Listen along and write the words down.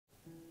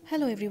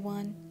Hello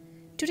everyone.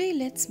 Today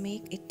let's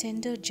make a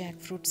tender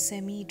jackfruit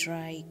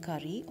semi-dry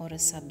curry or a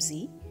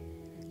sabzi.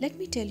 Let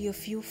me tell you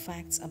a few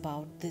facts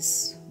about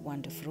this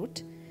wonder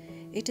fruit.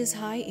 It is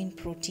high in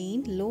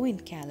protein, low in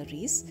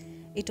calories.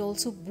 It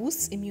also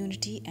boosts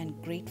immunity and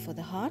great for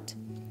the heart.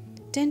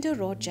 Tender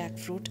raw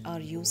jackfruit are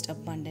used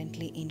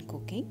abundantly in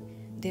cooking.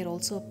 They're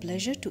also a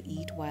pleasure to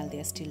eat while they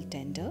are still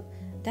tender.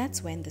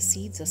 That's when the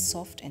seeds are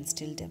soft and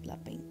still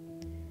developing.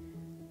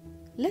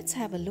 Let's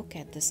have a look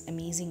at this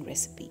amazing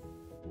recipe.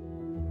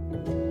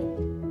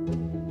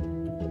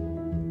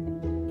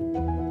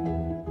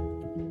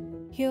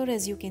 Here,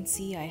 as you can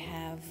see, I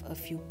have a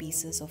few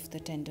pieces of the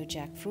tender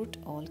jackfruit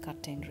all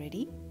cut and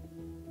ready.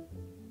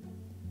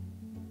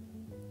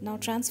 Now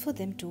transfer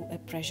them to a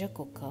pressure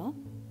cooker.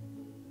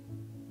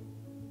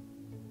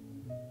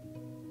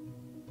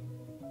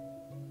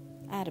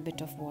 Add a bit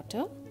of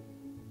water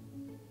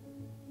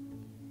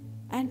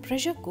and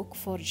pressure cook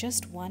for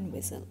just one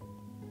whistle.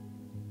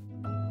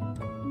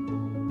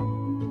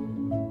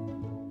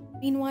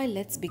 Meanwhile,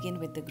 let's begin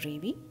with the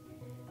gravy.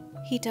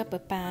 Heat up a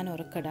pan or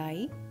a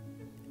kadai.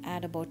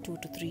 Add about 2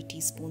 to 3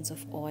 teaspoons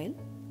of oil,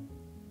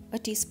 a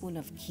teaspoon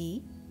of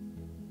ghee.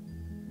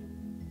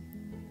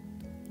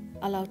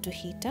 Allow to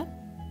heat up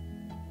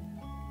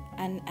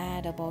and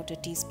add about a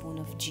teaspoon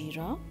of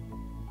jeera.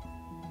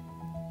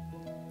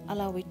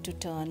 Allow it to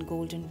turn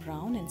golden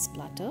brown and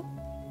splutter.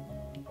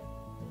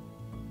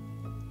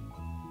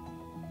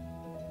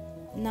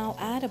 Now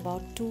add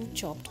about 2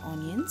 chopped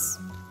onions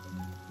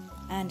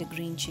and a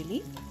green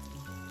chilli.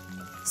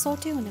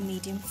 Saute on a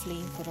medium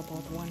flame for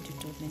about 1 to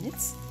 2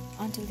 minutes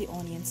until the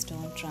onions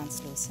turn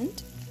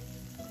translucent.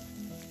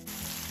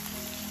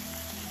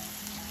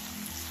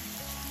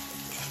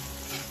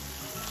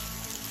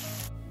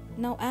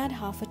 Now add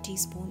half a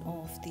teaspoon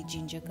of the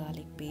ginger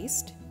garlic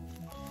paste.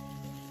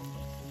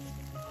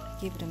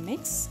 Give it a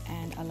mix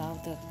and allow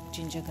the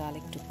ginger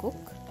garlic to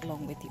cook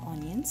along with the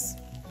onions.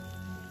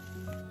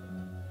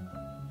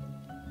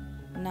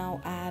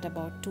 Now add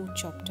about 2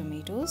 chopped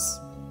tomatoes.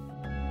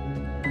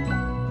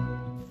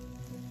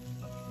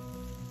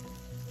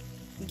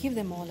 Give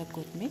them all a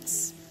good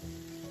mix.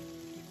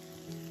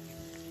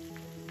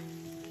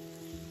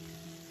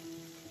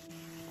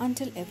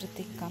 Until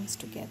everything comes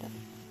together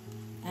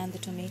and the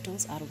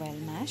tomatoes are well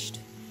mashed.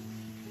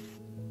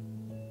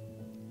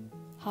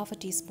 Half a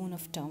teaspoon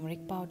of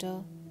turmeric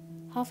powder,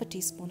 half a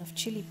teaspoon of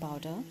chilli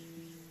powder,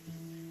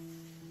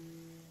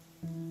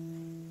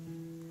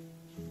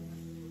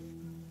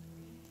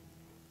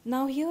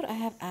 now here I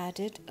have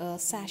added a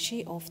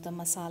sachet of the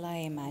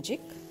Masala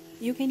magic.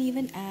 You can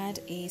even add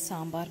a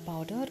sambar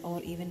powder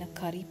or even a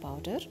curry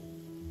powder.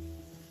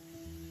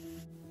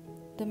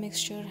 The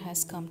mixture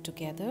has come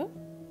together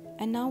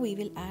and now we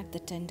will add the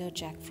tender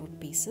jackfruit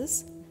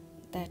pieces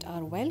that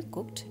are well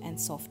cooked and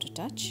soft to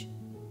touch.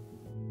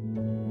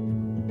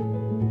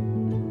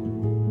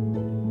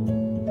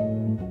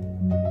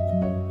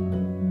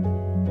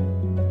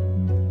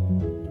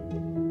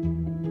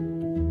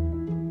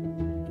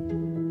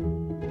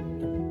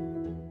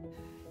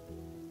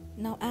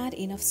 Now add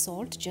enough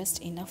salt,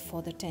 just enough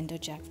for the tender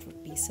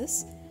jackfruit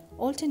pieces.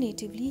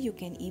 Alternatively, you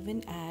can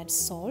even add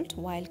salt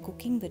while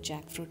cooking the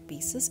jackfruit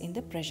pieces in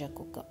the pressure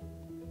cooker.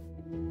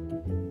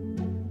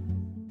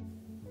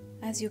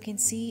 As you can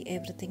see,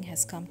 everything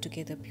has come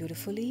together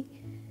beautifully.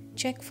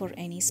 Check for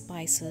any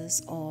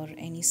spices or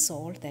any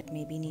salt that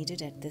may be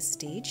needed at this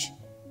stage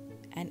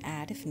and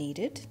add if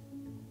needed.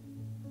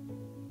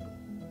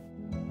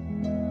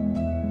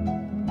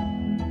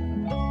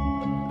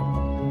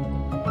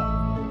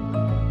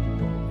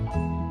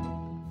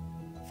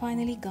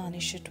 Finally,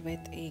 garnish it with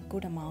a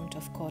good amount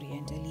of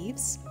coriander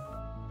leaves.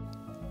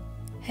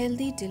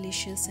 Healthy,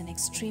 delicious and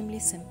extremely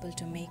simple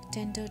to make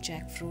tender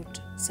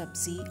jackfruit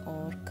sabzi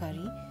or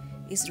curry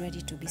is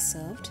ready to be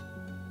served.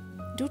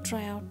 Do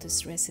try out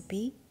this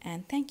recipe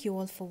and thank you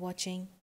all for watching.